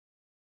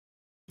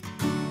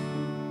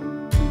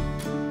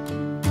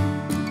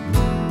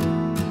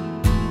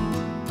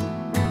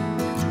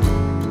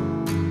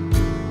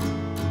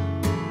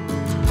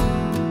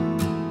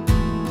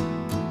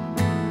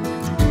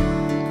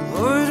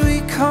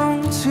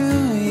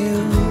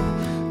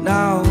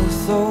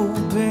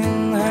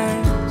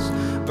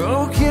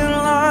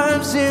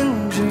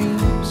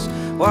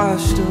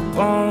washed up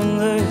on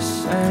the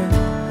sand.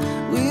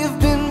 We've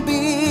been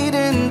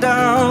beaten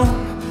down,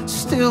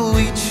 still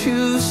we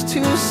choose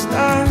to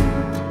stand.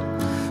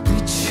 We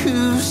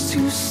choose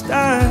to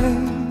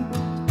stand.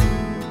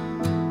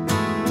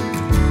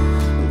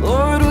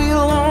 Lord, we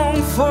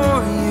long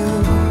for you,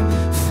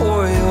 for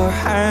your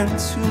hand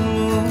to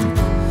move.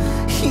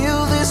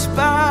 Heal this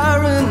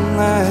barren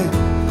land,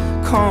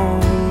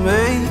 come and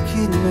make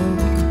it new.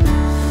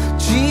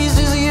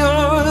 Jesus,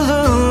 you're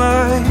the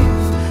life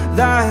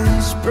that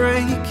is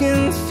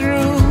breaking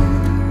through.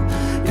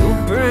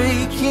 You're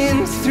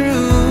breaking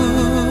through.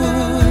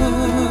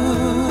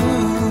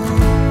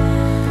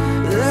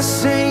 The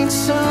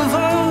saints of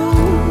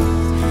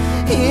old,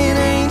 in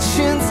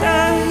ancient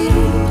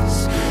days,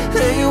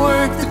 they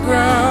work the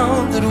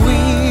ground that we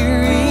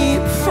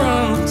reap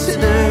from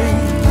today.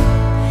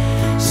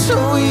 So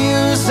we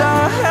use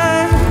our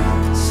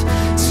hands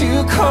to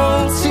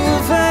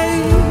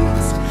cultivate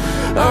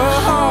a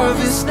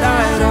harvest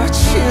that our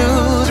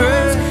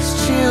children's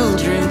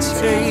children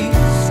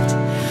taste.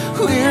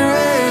 We're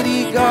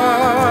ready,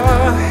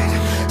 God,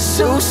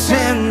 so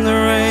send the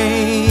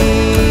rain.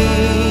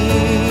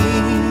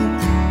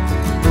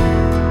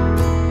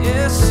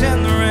 Yes, send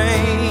the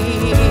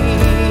rain.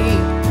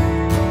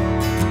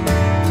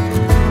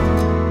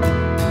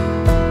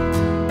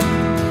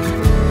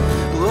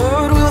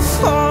 Lord, we'll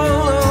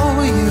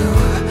follow you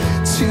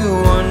to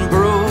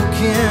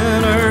unbroken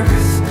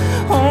earth,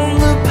 on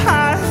the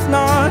path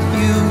not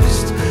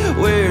used,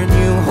 where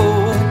new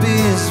hope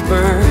is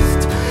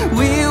birthed.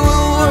 We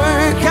will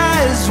work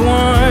as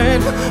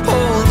one,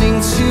 holding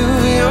to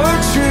your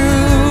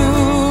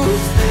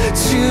truth,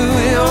 to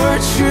your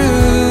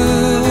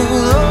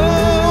truth.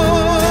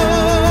 Oh,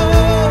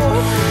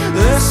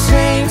 the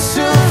saints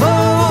of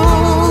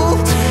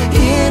old,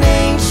 in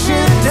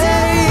ancient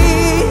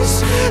days,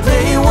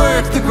 they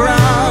work the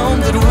ground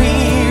that we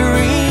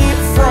reap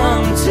from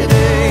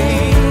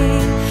today.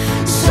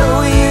 So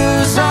we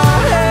use our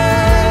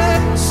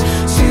hands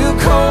to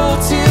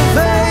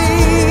cultivate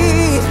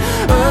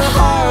a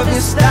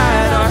harvest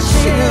that our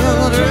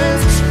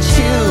children's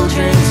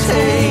children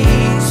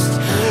taste.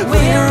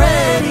 We're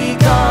ready,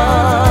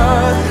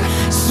 God,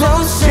 so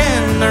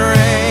send the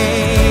rain.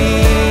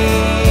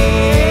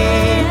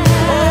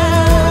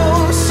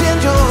 Oh, send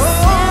your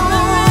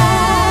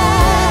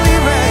holy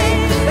rain.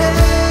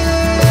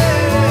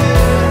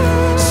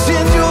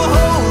 Send your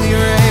holy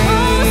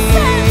rain.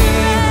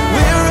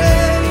 We're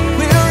ready,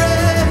 we're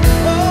ready.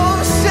 Oh,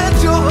 send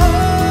your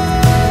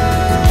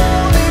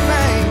holy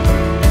rain.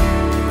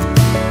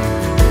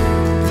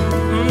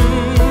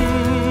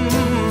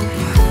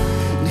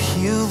 And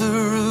heal the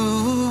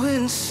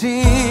ruined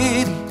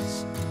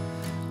cities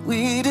we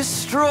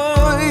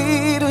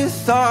destroyed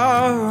with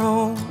our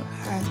own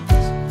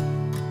hands.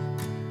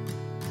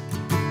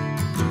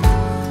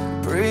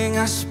 Bring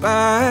us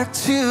back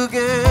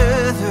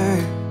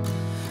together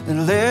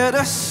and let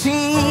us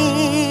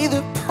see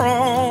the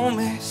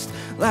promised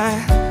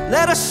land.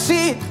 Let us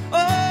see it. Oh,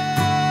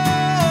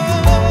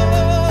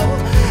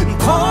 and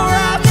pour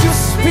out your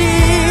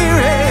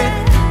spirit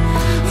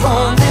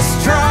on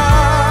this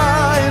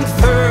dry and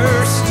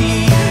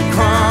thirsty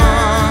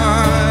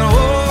ground.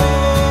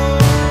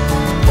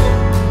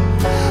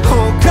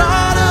 Oh,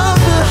 God of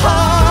the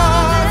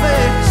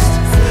harvest,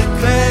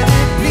 let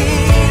it be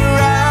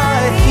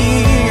right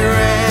here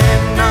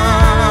and now.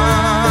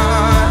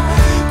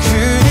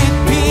 Could it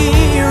be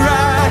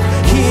right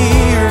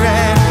here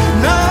and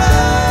now?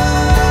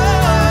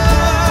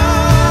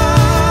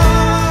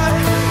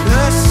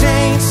 The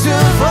saints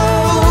of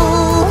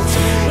old,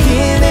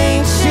 in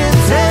ancient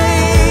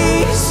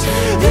days,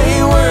 they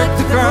work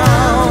the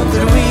ground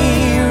that we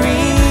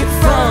reap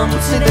from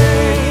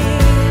today.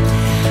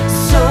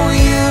 So we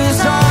use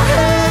our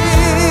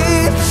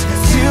hands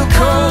to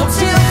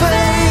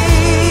cultivate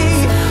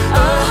a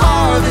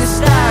harvest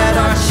that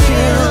our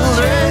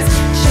children's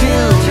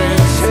children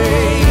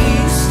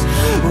taste.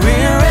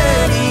 We're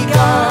ready,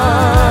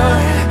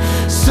 God,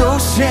 so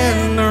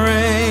send the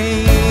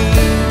rain.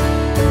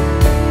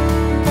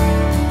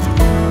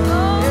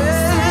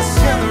 Yes,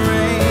 send the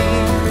rain.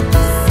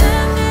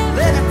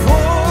 Let it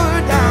pour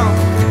down.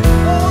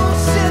 Oh,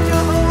 send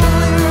your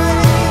holy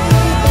rain.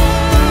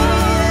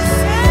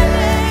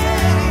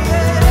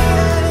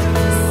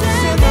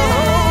 Send the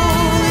holy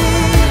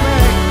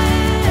rain.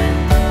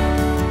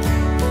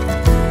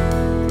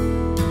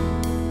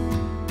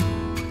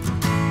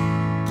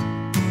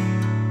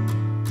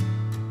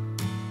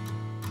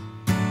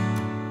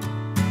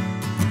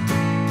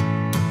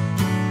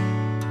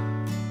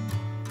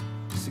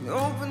 Sing,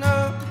 open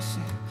up,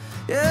 sing,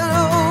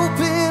 yeah,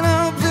 open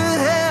up the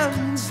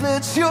heavens,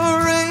 let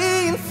your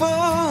rain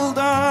fall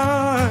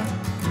down.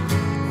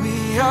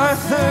 We are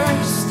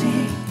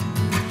thirsty,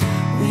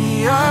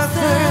 we are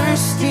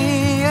thirsty,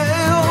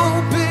 yeah,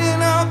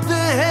 open up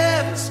the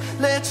heavens,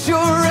 let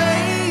your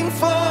rain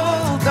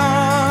fall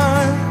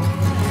down.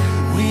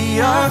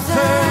 We are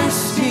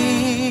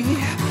thirsty,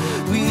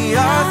 we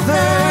are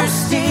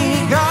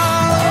thirsty,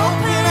 God,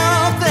 open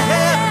up the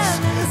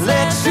heavens,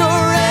 let your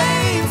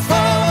rain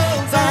fall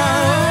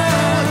down.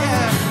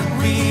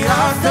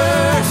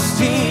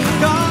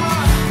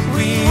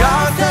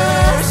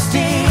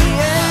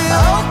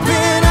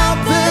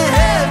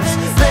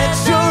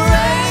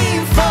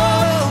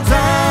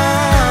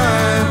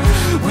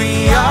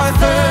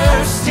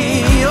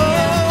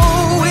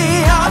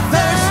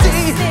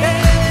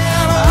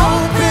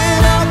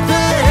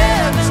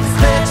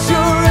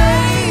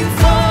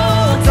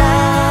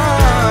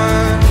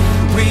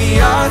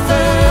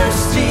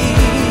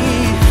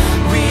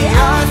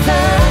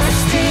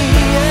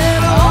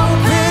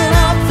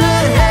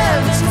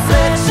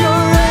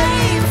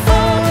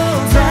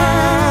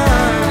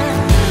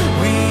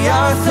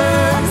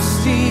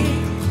 thirsty.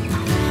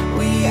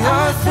 We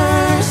are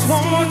thirsty.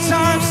 One more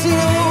time, sing,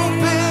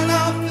 open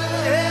up the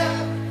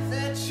heavens,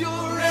 let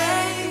your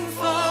rain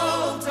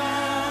fall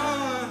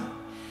down.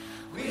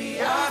 We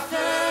are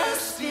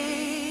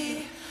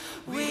thirsty.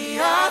 We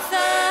are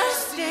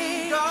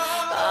thirsty.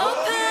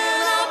 Open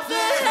up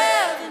the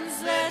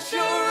heavens, let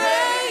your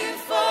rain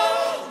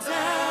fall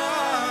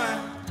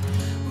down.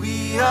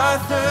 We are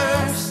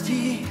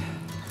thirsty.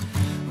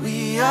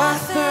 We are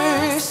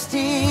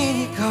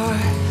thirsty,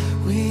 God.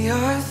 We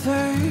are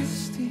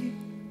thirsty.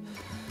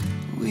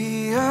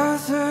 We are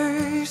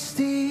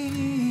thirsty.